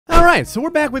Alright, so we're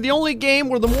back with the only game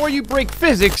where the more you break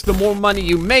physics, the more money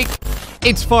you make.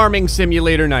 It's Farming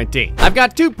Simulator 19. I've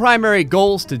got two primary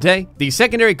goals today. The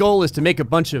secondary goal is to make a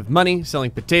bunch of money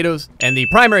selling potatoes, and the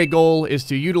primary goal is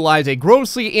to utilize a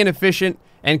grossly inefficient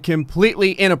and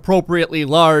completely inappropriately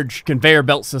large conveyor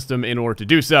belt system in order to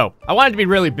do so. I want it to be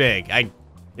really big.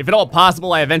 If at all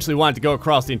possible, I eventually want it to go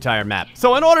across the entire map.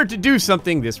 So in order to do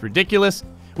something this ridiculous,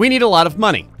 we need a lot of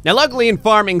money. Now, luckily in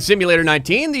Farming Simulator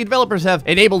 19, the developers have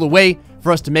enabled a way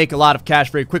for us to make a lot of cash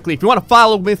very quickly. If you want to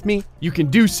follow with me, you can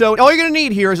do so. All you're going to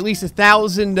need here is at least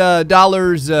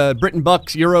 $1,000, Britain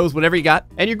bucks, euros, whatever you got.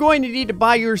 And you're going to need to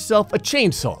buy yourself a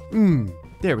chainsaw.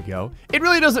 There we go. It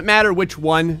really doesn't matter which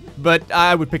one, but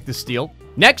I would pick the steel.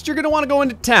 Next, you're going to want to go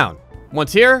into town.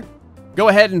 Once here, go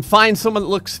ahead and find someone that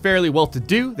looks fairly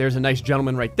well-to-do. There's a nice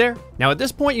gentleman right there. Now, at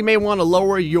this point, you may want to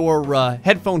lower your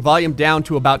headphone volume down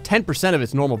to about 10% of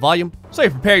its normal volume. So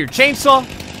you prepare your chainsaw,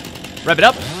 rev it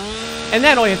up, and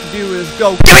then all you have to do is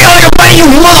go, "Give me all your money, you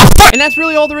motherfucker!" And that's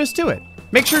really all there is to it.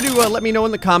 Make sure to let me know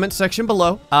in the comments section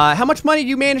below how much money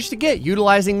you managed to get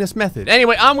utilizing this method.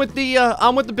 Anyway, I'm with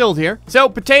the build here. So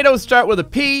potatoes start with a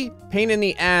P. Pain in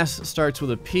the ass starts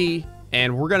with a P.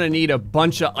 And we're gonna need a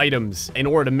bunch of items in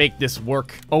order to make this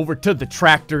work. Over to the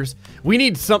tractors. We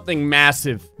need something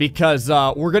massive because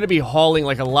we're gonna be hauling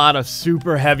like a lot of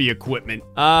super heavy equipment.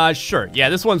 Sure. Yeah,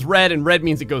 this one's red, and red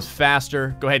means it goes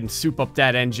faster. Go ahead and soup up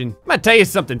that engine. I'm gonna tell you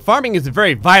something. Farming is a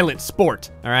very violent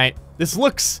sport, all right? This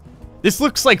looks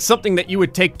like something that you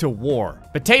would take to war.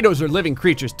 Potatoes are living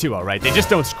creatures too, all right? They just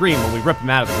don't scream when we rip them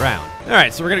out of the ground. All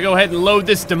right, so we're gonna go ahead and load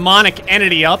this demonic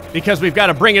entity up because we've got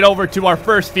to bring it over to our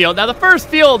first field. Now, the first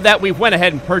field that we went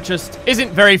ahead and purchased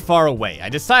isn't very far away. I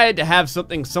decided to have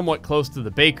something somewhat close to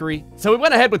the bakery, so we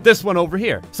went ahead with this one over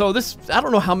here. So this, I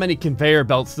don't know how many conveyor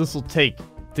belts this will take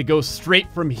to go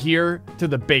straight from here to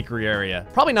the bakery area.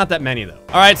 Probably not that many, though.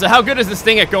 All right, so how good is this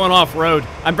thing at going off-road?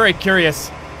 I'm very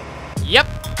curious. Yep.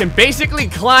 Can basically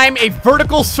climb a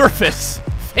vertical surface.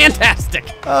 Fantastic.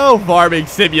 Oh, Farming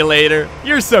Simulator.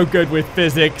 You're so good with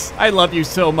physics. I love you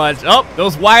so much. Oh,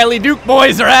 those Wily Duke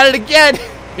boys are at it again.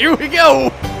 Here we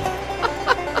go.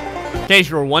 In case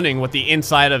you were wondering what the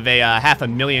inside of a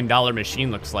 $500,000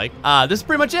 machine looks like, this is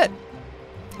pretty much it.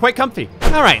 Quite comfy.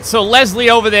 All right, so Leslie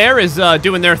over there is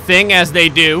doing their thing as they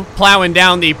do, plowing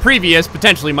down the previous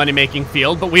potentially money-making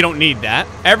field, but we don't need that.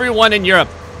 Everyone in Europe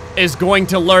is going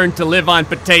to learn to live on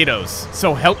potatoes.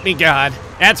 So help me God.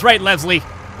 That's right, Leslie.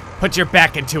 Put your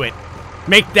back into it.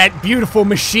 Make that beautiful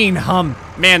machine hum.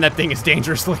 Man, that thing is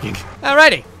dangerous looking.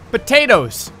 Alrighty,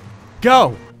 potatoes,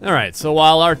 go. All right, so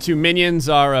while our two minions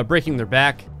are breaking their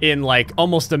back in like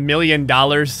almost $1 million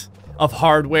of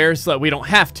hardware so that we don't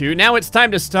have to, now it's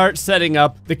time to start setting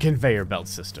up the conveyor belt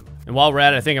system. And while we're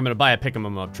at it, I think I'm gonna buy a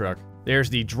pick-em-up truck.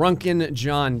 There's the drunken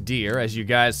John Deere, as you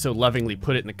guys so lovingly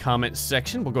put it in the comments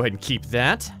section. We'll go ahead and keep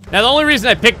that. Now, the only reason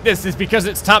I picked this is because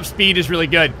its top speed is really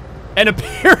good. And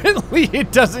apparently,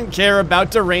 it doesn't care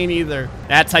about terrain either.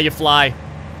 That's how you fly.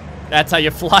 That's how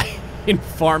you fly in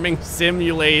Farming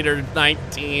Simulator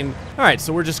 19. All right,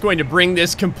 so we're just going to bring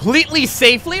this completely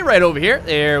safely right over here.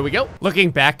 There we go.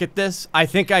 Looking back at this, I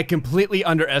think I completely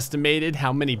underestimated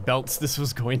how many belts this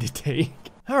was going to take.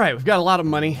 All right, we've got a lot of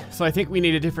money, so I think we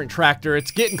need a different tractor.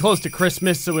 It's getting close to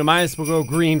Christmas, so we might as well go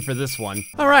green for this one.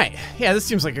 All right, yeah, this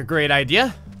seems like a great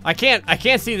idea. I can't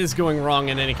see this going wrong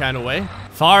in any kind of way.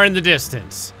 Far in the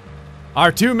distance,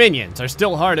 our two minions are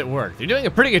still hard at work. They're doing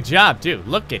a pretty good job, too.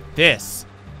 Look at this.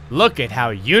 Look at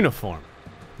how uniform.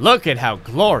 Look at how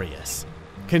glorious.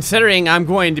 Considering I'm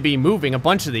going to be moving a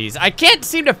bunch of these, I can't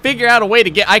seem to figure out a way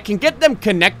to I can get them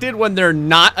connected when they're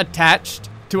not attached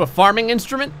to a farming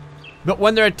instrument. But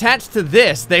when they're attached to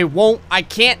this, I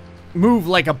can't move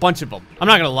like a bunch of them. I'm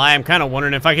not gonna lie, I'm kind of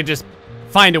wondering if I could just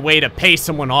find a way to pay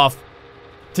someone off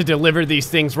to deliver these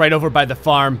things right over by the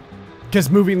farm, because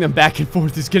moving them back and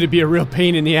forth is gonna be a real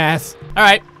pain in the ass. All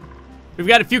right, we've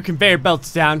got a few conveyor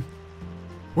belts down.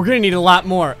 We're gonna need a lot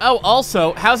more. Oh,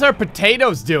 also, how's our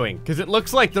potatoes doing? Because it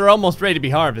looks like they're almost ready to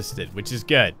be harvested, which is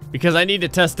good, because I need to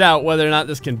test out whether or not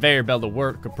this conveyor belt will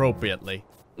work appropriately.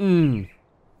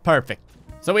 Perfect.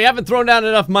 So we haven't thrown down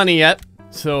enough money yet,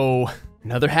 so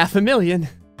another $500,000.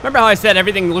 Remember how I said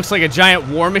everything looks like a giant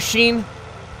war machine?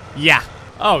 Yeah.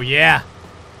 Oh, yeah.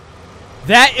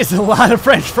 That is a lot of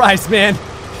French fries, man.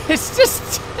 It's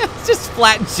just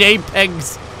flat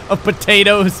JPEGs of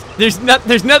potatoes. There's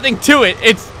nothing to it.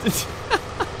 It's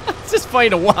just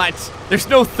funny to watch. There's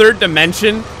no third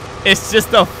dimension. It's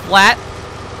just a flat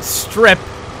strip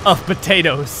of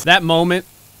potatoes. That moment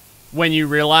when you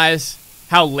realize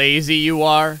how lazy you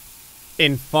are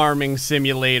in Farming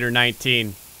Simulator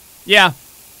 19. Yeah,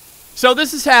 So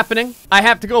this is happening. I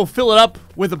have to go fill it up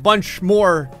with a bunch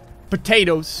more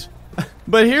potatoes.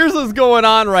 But here's what's going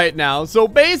on right now. So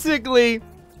basically,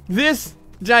 this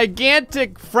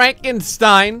gigantic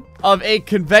Frankenstein of a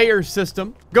conveyor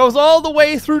system goes all the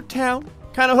way through town,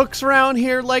 kind of hooks around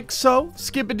here like so,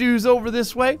 skip-a-doos over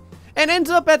this way, and ends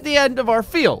up at the end of our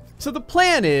field. So the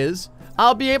plan is,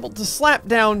 I'll be able to slap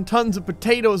down tons of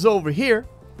potatoes over here.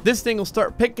 This thing will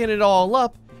start picking it all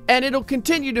up, and it'll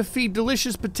continue to feed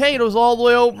delicious potatoes all the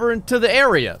way over into the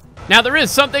area. Now, there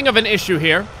is something of an issue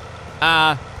here.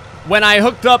 When I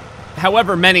hooked up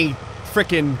however many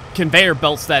frickin' conveyor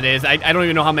belts that is, I don't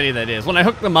even know how many that is. When I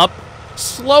hooked them up,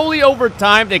 slowly over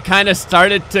time, they kind of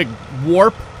started to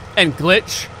warp and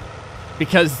glitch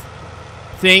because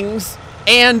things.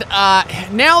 And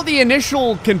now the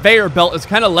initial conveyor belt is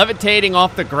kind of levitating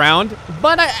off the ground,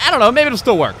 but I don't know, maybe it'll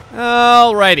still work.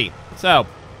 Alrighty, so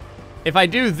if I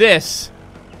do this,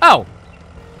 oh,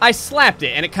 I slapped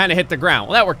it and it kind of hit the ground.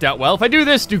 Well, that worked out well. If I do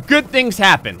this, do good things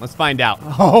happen? Let's find out.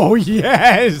 Oh,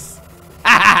 yes.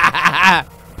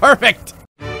 Perfect.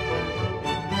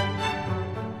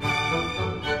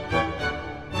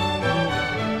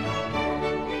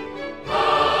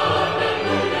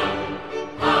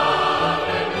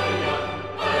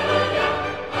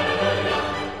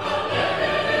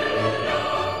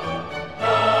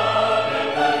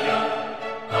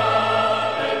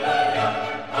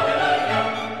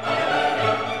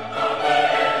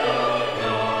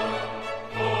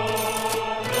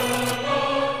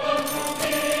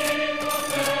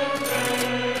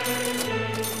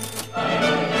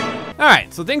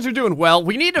 Alright, so things are doing well.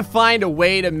 We need to find a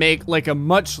way to make, like, a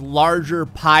much larger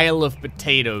pile of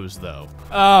potatoes, though.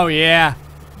 Oh, yeah.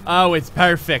 Oh, it's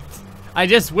perfect. I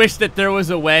just wish that there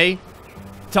was a way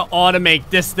to automate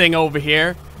this thing over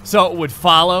here so it would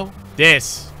follow.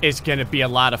 This is gonna be a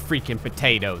lot of freaking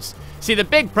potatoes. See, the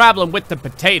big problem with the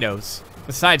potatoes,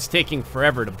 besides taking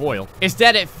forever to boil, is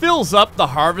that it fills up the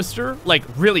harvester, like,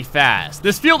 really fast.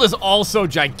 This field is also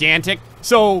gigantic,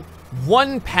 so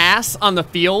one pass on the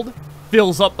field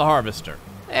fills up the harvester.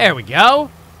 There we go.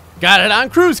 Got it on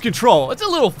cruise control. It's a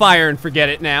little fire and forget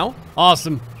it now.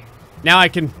 Awesome. Now I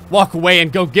can walk away and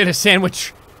go get a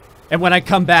sandwich. And when I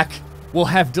come back, we'll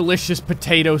have delicious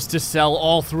potatoes to sell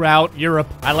all throughout Europe.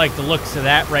 I like the looks of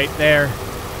that right there.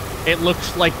 It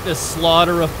looks like the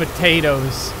slaughter of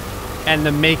potatoes and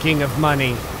the making of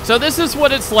money. So this is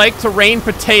what it's like to rain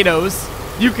potatoes.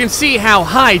 You can see how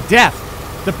high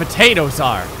def the potatoes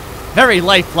are. Very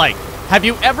lifelike. Have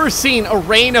you ever seen a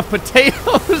rain of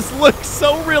potatoes look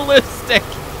so realistic?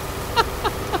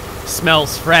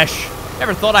 Smells fresh.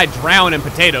 Never thought I'd drown in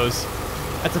potatoes.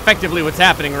 That's effectively what's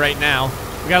happening right now.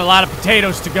 We got a lot of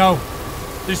potatoes to go.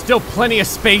 There's still plenty of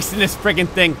space in this friggin'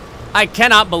 thing. I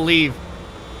cannot believe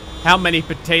how many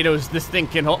potatoes this thing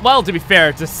can hold. Well, to be fair,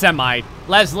 it's a semi.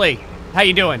 Leslie, how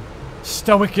you doing?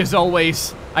 Stoic as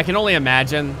always. I can only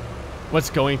imagine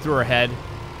what's going through her head.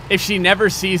 If she never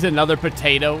sees another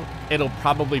potato, it'll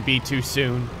probably be too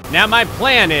soon. Now my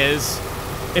plan is,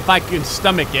 if I can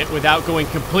stomach it without going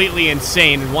completely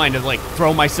insane and wanting to like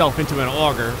throw myself into an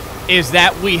auger, is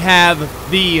that we have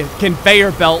the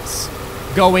conveyor belts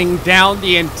going down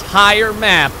the entire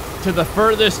map to the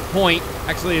furthest point.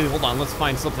 Actually, hold on, let's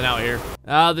find something out here.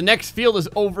 The next field is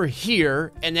over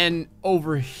here, and then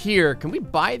over here. Can we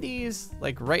buy these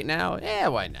like right now? Yeah,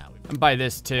 why not? And buy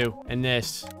this too, and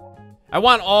this. I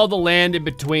want all the land in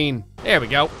between. There we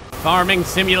go. Farming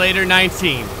Simulator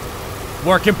 19.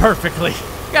 Working perfectly.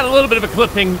 Got a little bit of a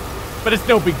clipping, but it's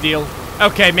no big deal.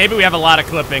 Okay, maybe we have a lot of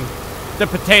clipping. The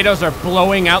potatoes are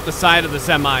blowing out the side of the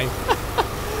semi.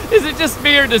 Is it just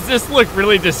me, or does this look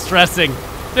really distressing?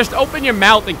 Just open your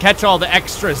mouth and catch all the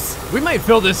extras. We might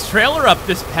fill this trailer up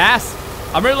this pass.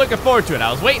 I'm really looking forward to it.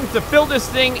 I was waiting to fill this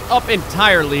thing up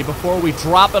entirely before we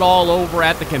drop it all over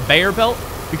at the conveyor belt,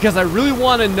 because I really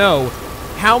want to know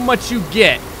how much you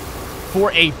get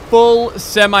for a full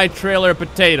semi-trailer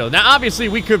potato. Now, obviously,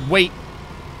 we could wait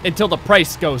until the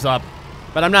price goes up,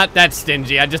 but I'm not that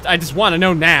stingy. I just want to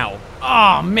know now.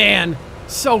 Oh, man,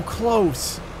 so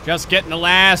close. Just getting the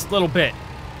last little bit.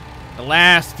 The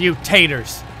last few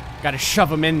taters. Got to shove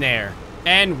them in there.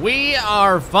 And we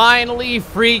are finally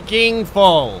freaking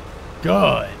full.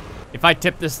 Good. If I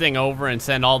tip this thing over and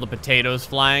send all the potatoes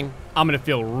flying, I'm gonna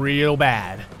feel real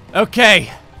bad.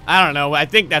 Okay, I don't know. I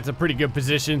think that's a pretty good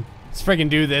position. Let's freaking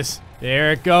do this.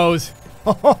 There it goes.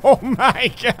 Oh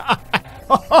my god.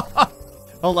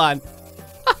 Hold on.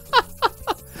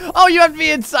 Oh, you have to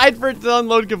be inside for it to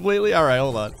unload completely? All right,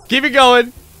 hold on. Keep it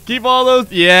going. Keep all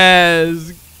those.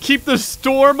 Yes. Keep the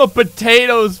storm of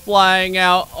potatoes flying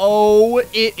out. Oh,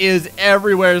 it is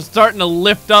everywhere. It's starting to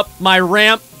lift up my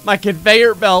ramp my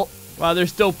conveyor belt. Wow,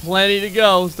 there's still plenty to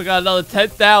go. Still got another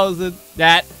 10,000.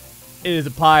 That is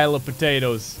a pile of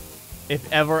potatoes.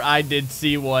 If ever I did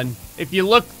see one. If you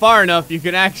look far enough, you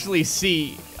can actually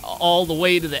see all the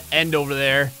way to the end over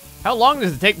there. How long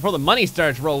does it take before the money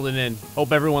starts rolling in?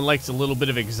 Hope everyone likes a little bit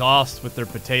of exhaust with their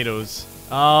potatoes.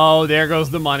 Oh, there goes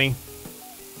the money.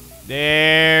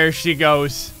 There she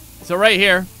goes. So right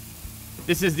here,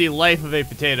 this is the life of a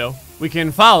potato. We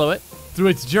can follow it through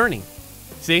its journey.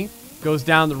 See? Goes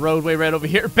down the roadway right over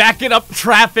here, backing up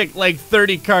traffic like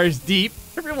 30 cars deep.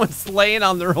 Everyone's slaying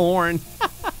on their horn.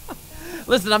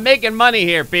 Listen, I'm making money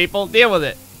here, people. Deal with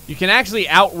it. You can actually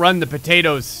outrun the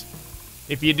potatoes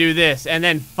if you do this. And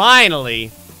then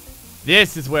finally,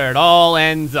 this is where it all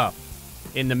ends up.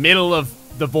 In the middle of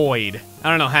the void. I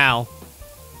don't know how.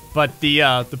 But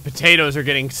the potatoes are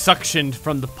getting suctioned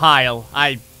from the pile.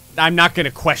 I'm not going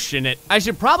to question it. I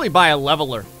should probably buy a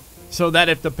leveler. So that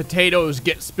if the potatoes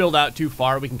get spilled out too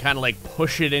far, we can kind of like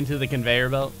push it into the conveyor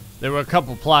belt. There were a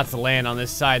couple plots of land on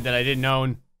this side that I didn't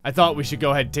own. I thought we should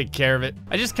go ahead and take care of it.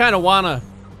 I just kind of want to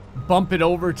bump it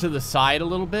over to the side a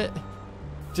little bit.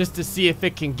 Just to see if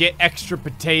it can get extra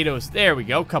potatoes. There we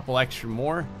go, couple extra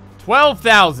more.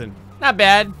 12,000. Not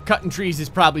bad. Cutting trees is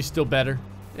probably still better.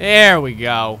 There we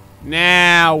go.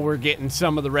 Now we're getting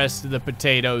some of the rest of the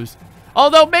potatoes.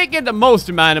 Although making the most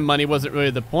amount of money wasn't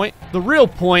really the point. The real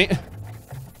point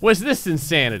was this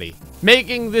insanity.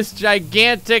 Making this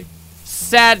gigantic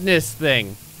sadness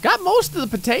thing. Got most of the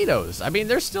potatoes. I mean,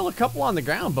 there's still a couple on the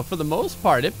ground, but for the most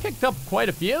part, it picked up quite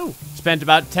a few. Spent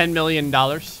about $10 million.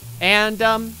 And,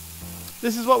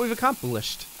 this is what we've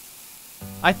accomplished.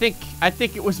 I think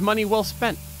it was money well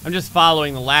spent. I'm just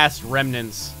following the last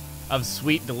remnants of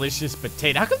sweet, delicious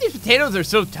potato. How come these potatoes are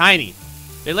so tiny?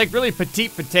 They're like really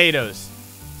petite potatoes.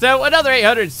 So another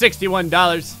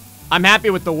 $861. I'm happy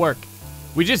with the work.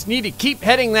 We just need to keep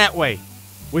heading that way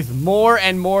with more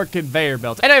and more conveyor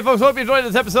belts. Anyway, folks, hope you enjoyed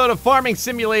this episode of Farming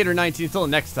Simulator 19. Until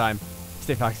next time,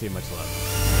 stay foxy and much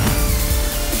love.